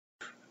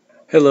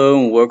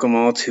Hello and welcome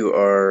all to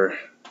our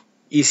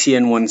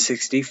ECN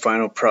 160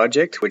 final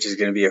project, which is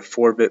going to be a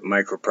 4-bit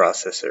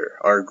microprocessor.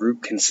 Our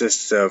group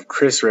consists of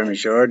Chris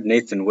Remigard,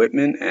 Nathan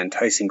Whitman, and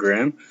Tyson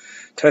Graham.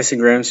 Tyson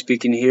Graham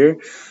speaking here.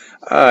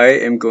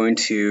 I am going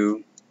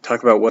to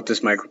talk about what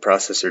this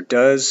microprocessor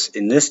does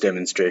in this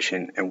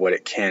demonstration and what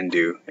it can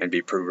do and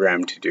be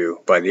programmed to do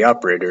by the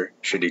operator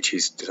should he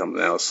choose to do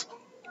something else.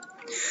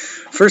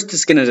 First,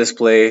 it's going to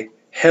display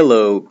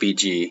Hello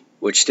BG,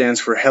 which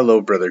stands for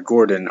Hello Brother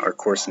Gordon, our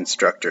course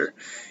instructor.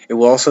 It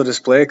will also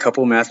display a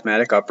couple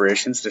mathematic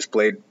operations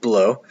displayed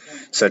below,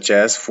 such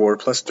as 4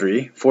 plus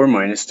 3, 4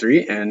 minus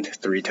 3, and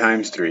 3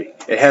 times 3.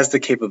 It has the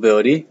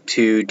capability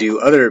to do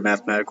other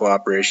mathematical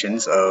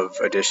operations of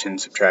addition,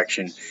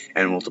 subtraction,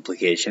 and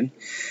multiplication,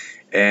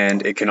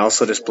 and it can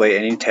also display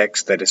any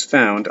text that is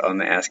found on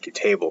the ASCII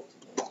table.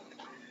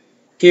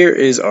 Here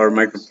is our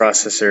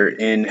microprocessor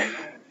in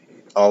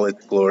all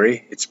its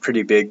glory. It's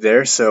pretty big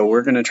there, so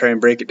we're going to try and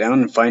break it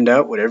down and find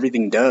out what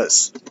everything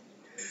does.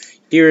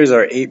 Here is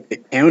our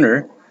 8-bit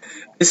counter.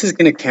 This is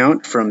going to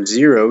count from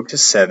 0 to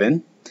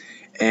 7,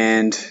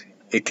 and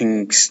it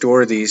can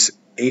store these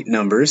 8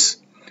 numbers.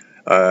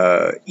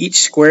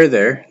 Each square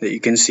there that you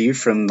can see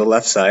from the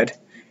left side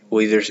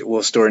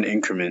will store an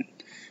increment.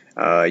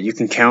 You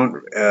can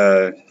count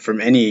from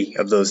any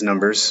of those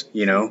numbers,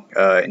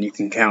 and you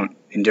can count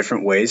in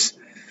different ways.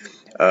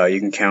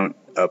 You can count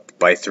up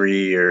by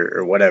 3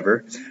 or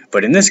whatever,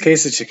 but in this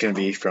case it's just going to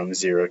be from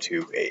 0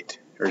 to 8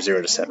 or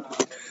 0 to 7.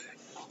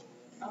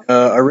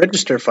 Our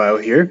register file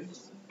here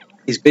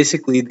is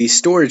basically the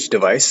storage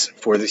device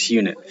for this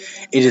unit.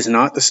 It is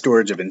not the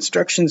storage of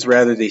instructions,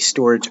 rather the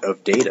storage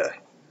of data.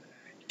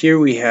 Here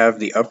we have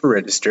the upper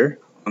register.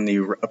 On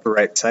the upper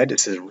right side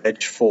it says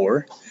Reg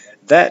 4.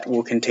 That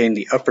will contain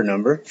the upper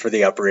number for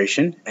the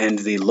operation, and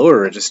the lower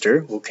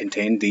register will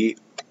contain the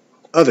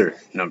other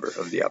number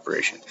of the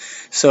operation.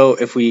 So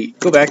if we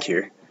go back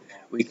here,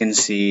 we can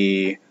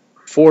see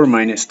 4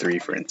 minus 3,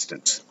 for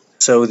instance.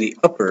 So the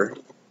upper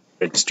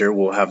register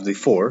will have the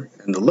 4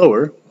 and the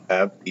lower will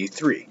have the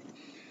 3.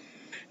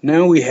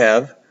 Now we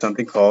have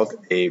something called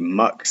a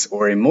mux,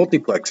 or a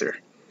multiplexer.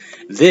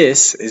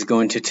 This is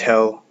going to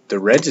tell the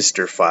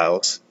register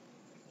files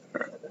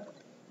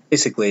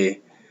basically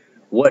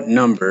what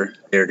number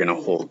they're going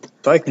to hold.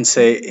 So I can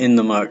say in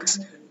the mux,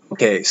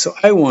 okay, so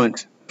I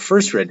want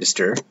first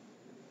register,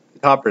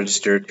 top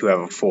register, to have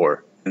a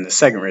 4 and the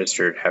second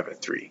register to have a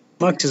 3.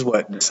 Mux is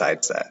what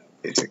decides that,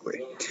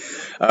 basically.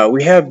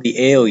 We have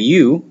the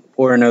ALU,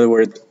 or in other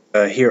words,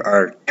 here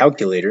our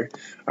calculator,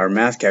 our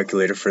math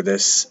calculator for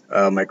this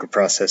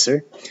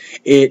microprocessor.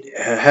 It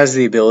has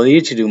the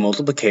ability to do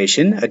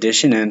multiplication,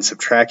 addition, and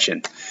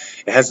subtraction.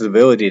 It has the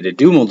ability to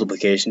do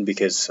multiplication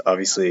because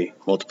obviously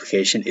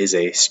multiplication is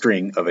a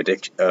string of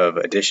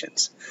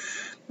additions.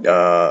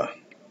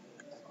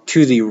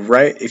 To the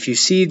right, if you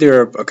see,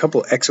 there are a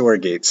couple XOR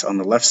gates on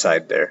the left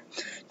side there.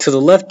 To the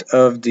right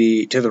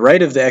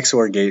of the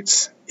XOR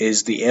gates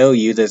is the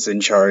ALU that's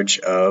in charge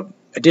of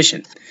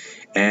addition.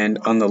 And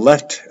on the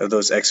left of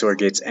those XOR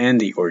gates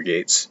and the OR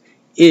gates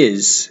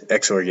is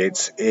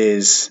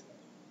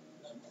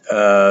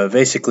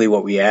basically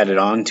what we added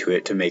on to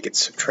it to make it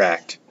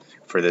subtract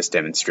for this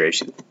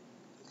demonstration.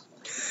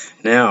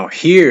 Now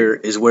here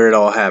is where it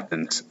all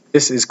happens.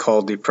 This is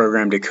called the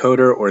program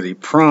decoder, or the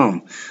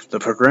PROM, the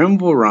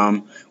programmable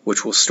ROM,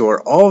 which will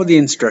store all of the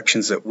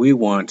instructions that we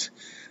want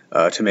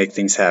to make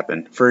things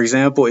happen. For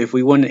example, if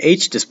we want an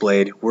H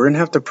displayed, we're going to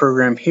have to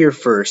program here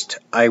first,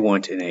 I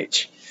want an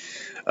H,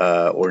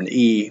 or an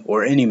E,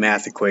 or any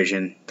math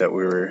equation that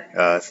we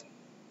were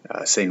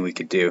saying we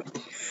could do.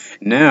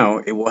 Now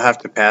it will have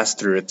to pass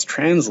through its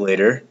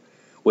translator,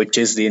 which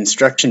is the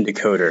instruction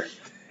decoder.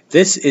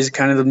 This is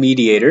kind of the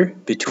mediator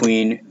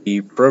between the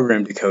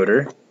program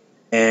decoder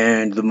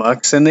and the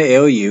mux and the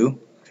ALU,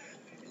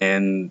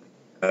 and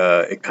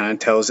it kind of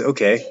tells,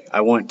 okay,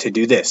 I want to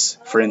do this.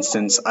 For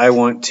instance, I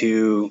want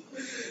to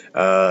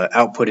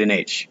output an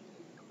H.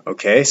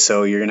 Okay,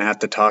 so you're going to have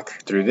to talk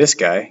through this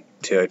guy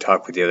to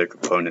talk with the other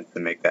component to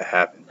make that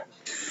happen.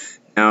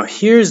 Now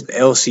here's the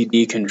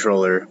LCD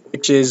controller,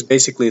 which is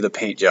basically the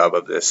paint job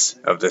of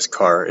this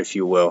car, if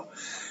you will.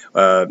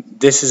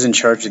 This is in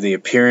charge of the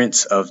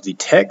appearance of the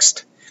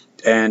text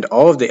and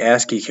all of the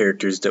ASCII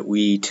characters that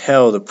we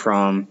tell the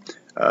PROM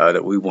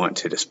that we want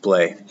to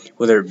display,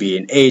 whether it be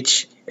an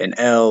H, an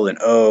L, an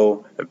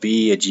O, a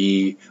B, a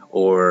G,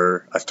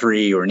 or a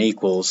 3, or an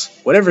equals.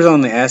 Whatever's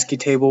on the ASCII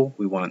table,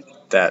 we want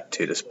that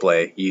to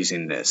display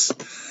using this.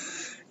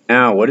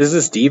 Now, what does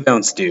this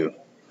debounce do?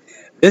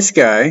 This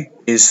guy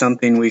is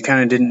something we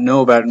kind of didn't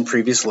know about in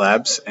previous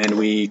labs, and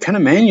we kind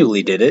of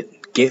manually did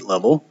it, gate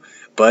level,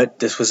 but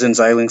this was in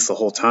Xilinx the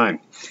whole time.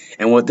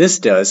 And what this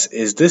does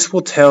is this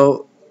will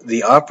tell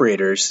the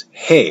operators,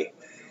 hey,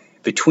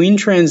 between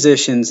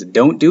transitions,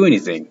 don't do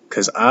anything,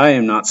 because I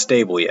am not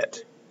stable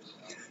yet.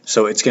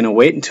 So it's going to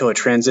wait until a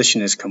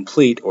transition is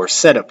complete, or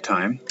setup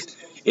time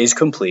is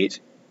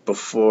complete,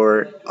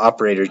 before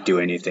operators do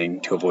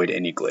anything to avoid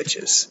any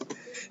glitches.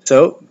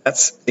 So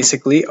that's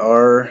basically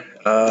our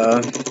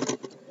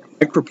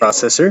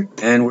microprocessor,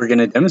 and we're going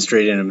to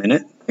demonstrate in a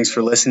minute. Thanks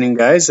for listening,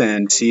 guys,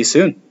 and see you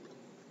soon.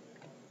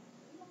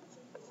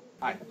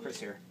 Hi, Chris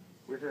here.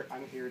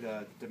 I'm here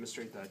to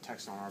demonstrate the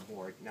text on our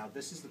board. Now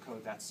this is the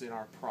code that's in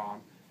our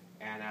prom,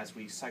 and as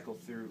we cycle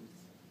through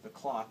the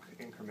clock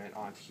increment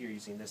on here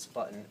using this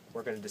button,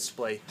 we're going to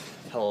display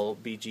Hello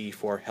BG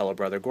for Hello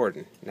Brother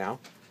Gordon. Now,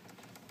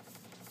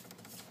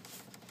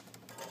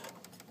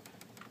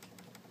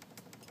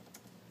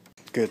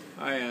 Good.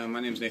 Hi, my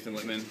name is Nathan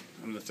Whitman.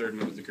 I'm the third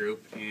member of the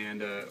group,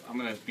 and I'm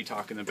going to be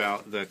talking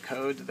about the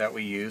code that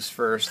we use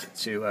first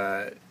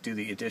to do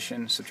the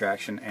addition,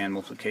 subtraction, and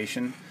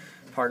multiplication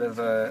part of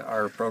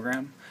our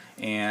program.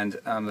 And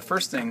the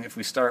first thing, if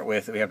we start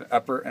with, we have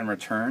upper and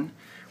return,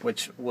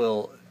 which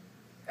will,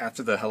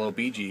 after the hello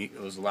BG, it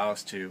will allow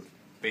us to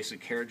basically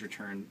carriage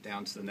return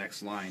down to the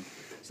next line.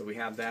 So we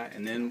have that,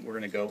 and then we're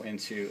going to go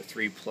into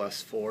 3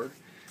 plus 4,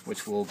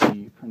 which will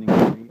be printing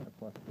 3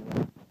 plus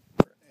 4.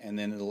 And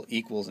then it'll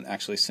equals and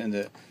actually send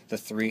the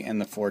 3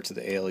 and the 4 to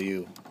the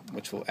ALU,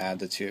 which will add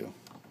the 2.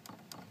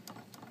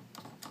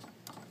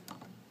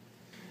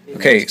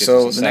 Okay,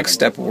 so the next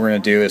step we're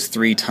going to do is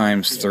 3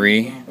 times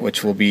 3,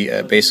 which will be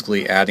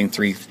basically adding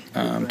 3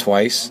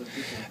 twice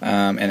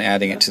and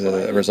adding it to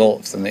the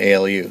result from the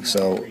ALU.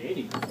 So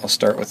I'll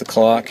start with the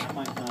clock.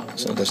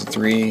 So there's a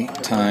 3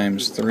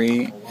 times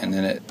 3, and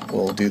then it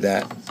will do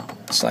that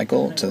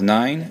cycle to the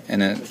 9,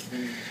 and then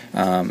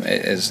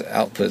it is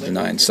output to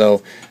 9.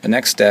 So the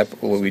next step,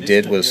 what we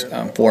did was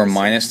 4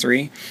 minus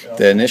 3.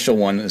 The initial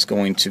one is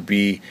going to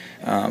be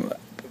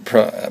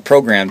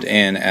programmed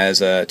in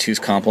as a 2's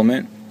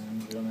complement,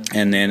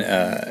 and then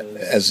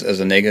as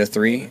a negative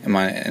 3,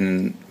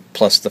 and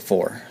plus the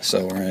 4.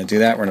 So we're going to do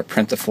that. We're going to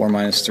print the 4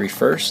 minus 3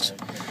 first,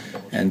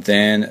 and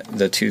then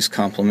the 2's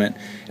complement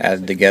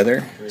added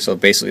together. So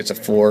basically it's a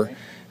 4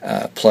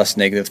 plus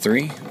negative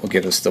 3 will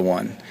give us the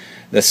 1.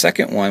 The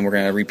second one, we're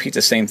going to repeat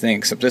the same thing,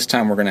 except this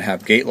time we're going to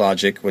have gate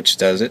logic, which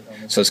does it.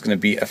 So it's going to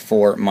be a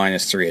 4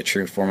 minus 3, a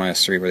true 4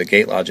 minus 3, where the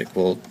gate logic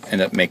will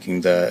end up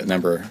making the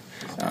number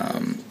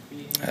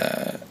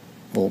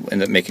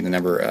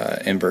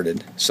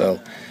inverted. So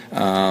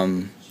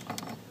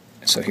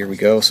so here we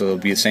go. So it'll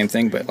be the same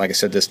thing, but like I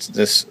said,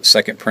 this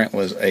second print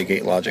was a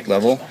gate logic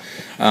level.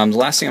 The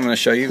last thing I'm going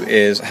to show you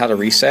is how to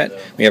reset.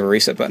 We have a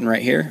reset button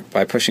right here.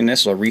 By pushing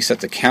this, it'll reset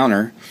the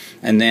counter,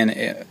 and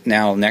then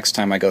now next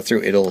time I go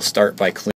through, it'll start by clearing.